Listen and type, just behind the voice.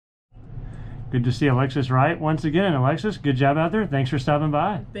Good to see Alexis Wright once again. And Alexis, good job out there. Thanks for stopping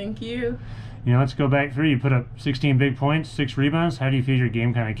by. Thank you. You know, let's go back through. You put up 16 big points, 6 rebounds. How do you feel your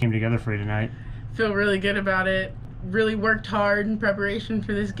game kind of came together for you tonight? Feel really good about it. Really worked hard in preparation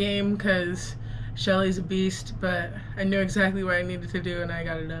for this game because Shelly's a beast, but I knew exactly what I needed to do and I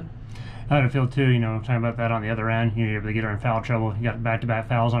got it done. How did it feel too, you know, talking about that on the other end, you were able to get her in foul trouble. You got back-to-back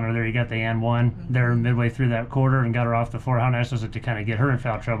fouls on her there. You got the and one there midway through that quarter and got her off the floor. How nice was it to kind of get her in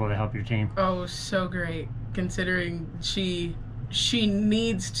foul trouble to help your team? Oh, so great, considering she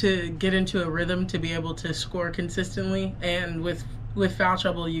needs to get into a rhythm to be able to score consistently, and with foul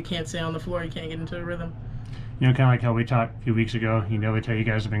trouble, you can't stay on the floor, you can't get into a rhythm. You know, kind of like how we talked a few weeks ago, you know, we tell you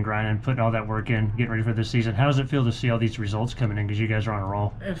guys have been grinding, putting all that work in, getting ready for this season. How does it feel to see all these results coming in because you guys are on a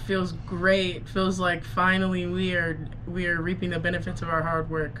roll? It feels great. It feels like finally we are reaping the benefits of our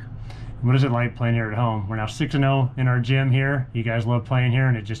hard work. What is it like playing here at home? We're now 6-0 in our gym here. You guys love playing here,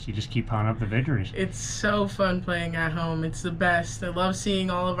 and you just keep piling up the victories. It's so fun playing at home. It's the best. I love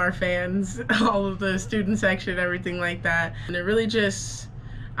seeing all of our fans, all of the student section, everything like that. And it really just,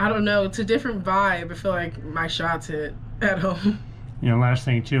 I don't know, it's a different vibe. I feel like my shots hit at home. You know, last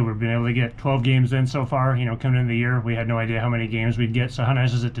thing too, we've been able to get 12 games in so far. You know, coming into the year, we had no idea how many games we'd get. So how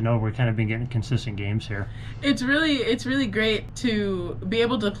nice is it to know we're kind of been getting consistent games here? It's really great to be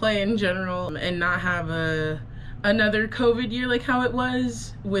able to play in general and not have another COVID year like how it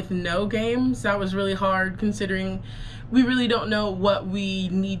was with no games. That was really hard considering we really don't know what we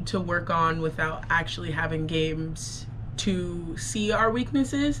need to work on without actually having games to see our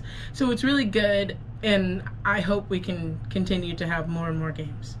weaknesses. So it's really good, and I hope we can continue to have more and more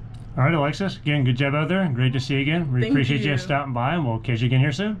games. All right, Alexis, again, good job out there. Great to see you again. We appreciate you stopping by, and we'll catch you again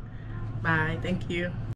here soon. Bye. Thank you.